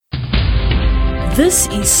This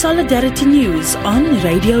is Solidarity News on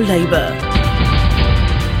Radio Labour.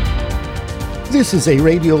 This is a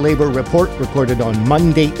Radio Labour report recorded on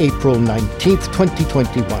Monday, April 19th,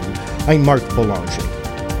 2021. I'm Mark Boulanger.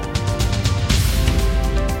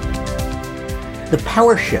 The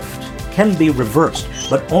power shift can be reversed,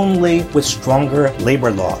 but only with stronger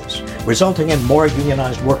labor laws, resulting in more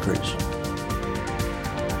unionized workers.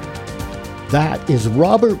 That is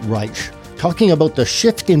Robert Reich talking about the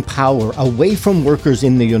shift in power away from workers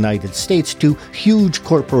in the United States to huge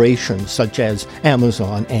corporations such as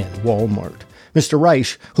Amazon and Walmart. Mr.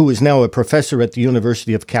 Reich, who is now a professor at the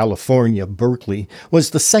University of California, Berkeley, was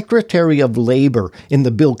the Secretary of Labor in the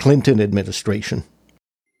Bill Clinton administration.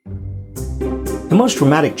 The most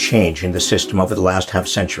dramatic change in the system over the last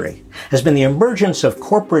half-century has been the emergence of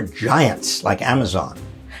corporate giants like Amazon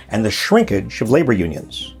and the shrinkage of labor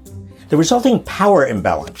unions. The resulting power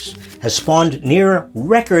imbalance has spawned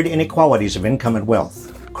near-record inequalities of income and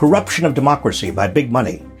wealth, corruption of democracy by big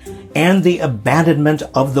money, and the abandonment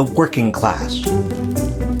of the working class.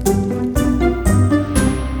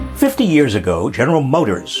 50 years ago, General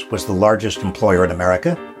Motors was the largest employer in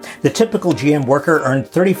America. The typical GM worker earned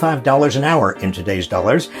 $35 an hour in today's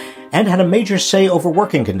dollars and had a major say over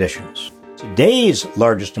working conditions. Today's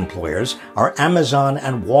largest employers are Amazon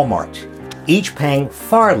and Walmart, each paying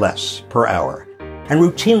far less per hour and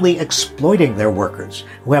routinely exploiting their workers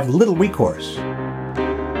who have little recourse.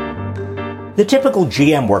 The typical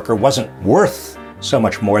GM worker wasn't worth so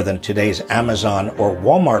much more than today's Amazon or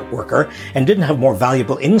Walmart worker and didn't have more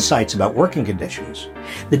valuable insights about working conditions.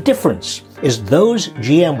 The difference is those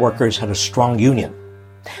GM workers had a strong union.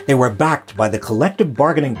 They were backed by the collective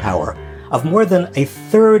bargaining power of more than a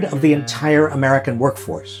third of the entire American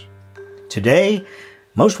workforce. Today,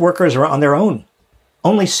 most workers are on their own.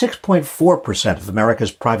 Only 6.4% of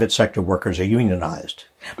America's private sector workers are unionized,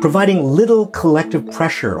 providing little collective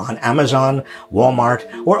pressure on Amazon, Walmart,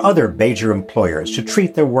 or other major employers to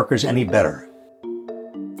treat their workers any better.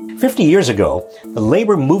 50 years ago, the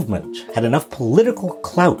labor movement had enough political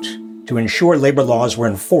clout to ensure labor laws were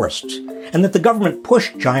enforced, and that the government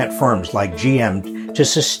pushed giant firms like GM to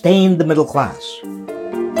sustain the middle class.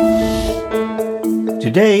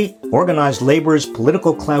 Today, organized labor's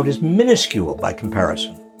political clout is minuscule by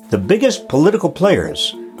comparison. The biggest political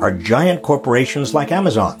players are giant corporations like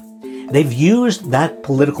Amazon. They've used that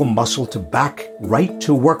political muscle to back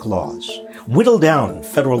right-to-work laws, whittle down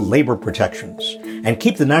federal labor protections, and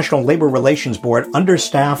keep the National Labor Relations Board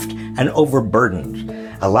understaffed and overburdened,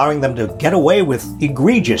 allowing them to get away with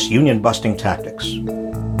egregious union-busting tactics.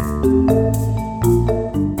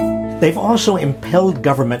 They've also impelled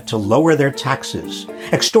government to lower their taxes,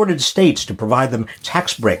 extorted states to provide them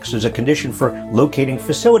tax breaks as a condition for locating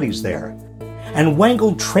facilities there, and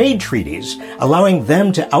wangled trade treaties, allowing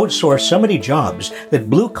them to outsource so many jobs that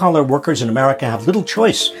blue-collar workers in America have little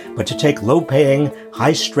choice but to take low-paying,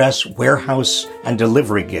 high-stress warehouse and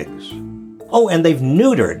delivery gigs. Oh, and they've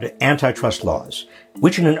neutered antitrust laws,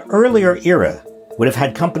 which in an earlier era would have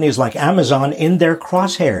had companies like Amazon in their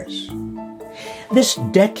crosshairs. This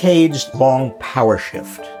decades-long power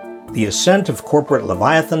shift, the ascent of corporate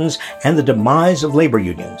leviathans and the demise of labor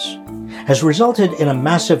unions, has resulted in a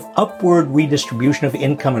massive upward redistribution of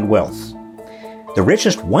income and wealth. The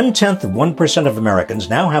richest 0.1% of Americans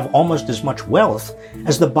now have almost as much wealth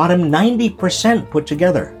as the bottom 90% put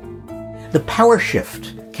together. The power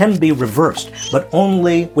shift can be reversed, but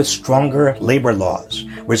only with stronger labor laws,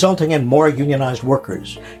 resulting in more unionized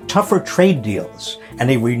workers, tougher trade deals, and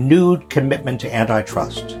a renewed commitment to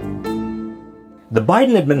antitrust. The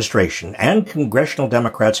Biden administration and congressional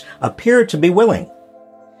Democrats appear to be willing.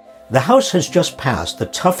 The House has just passed the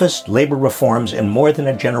toughest labor reforms in more than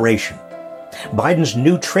a generation. Biden's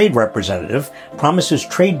new trade representative promises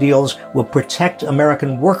trade deals will protect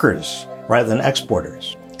American workers rather than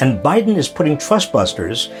exporters. And Biden is putting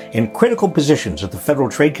trustbusters in critical positions at the Federal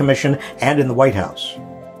Trade Commission and in the White House.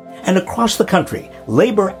 And across the country,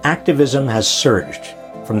 labor activism has surged,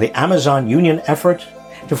 from the Amazon union effort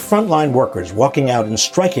to frontline workers walking out and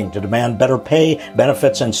striking to demand better pay,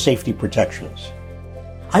 benefits, and safety protections.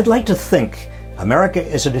 I'd like to think America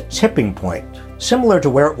is at a tipping point, similar to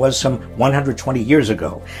where it was some 120 years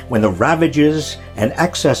ago, when the ravages and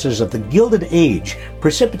excesses of the Gilded Age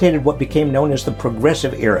precipitated what became known as the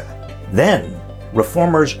Progressive Era. Then,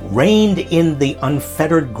 reformers reined in the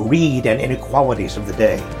unfettered greed and inequalities of the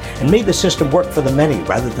day and made the system work for the many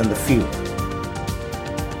rather than the few.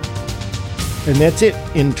 And that's it.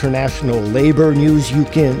 International labor news you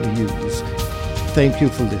can use. Thank you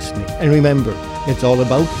for listening. And remember, it's all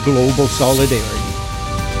about global solidarity.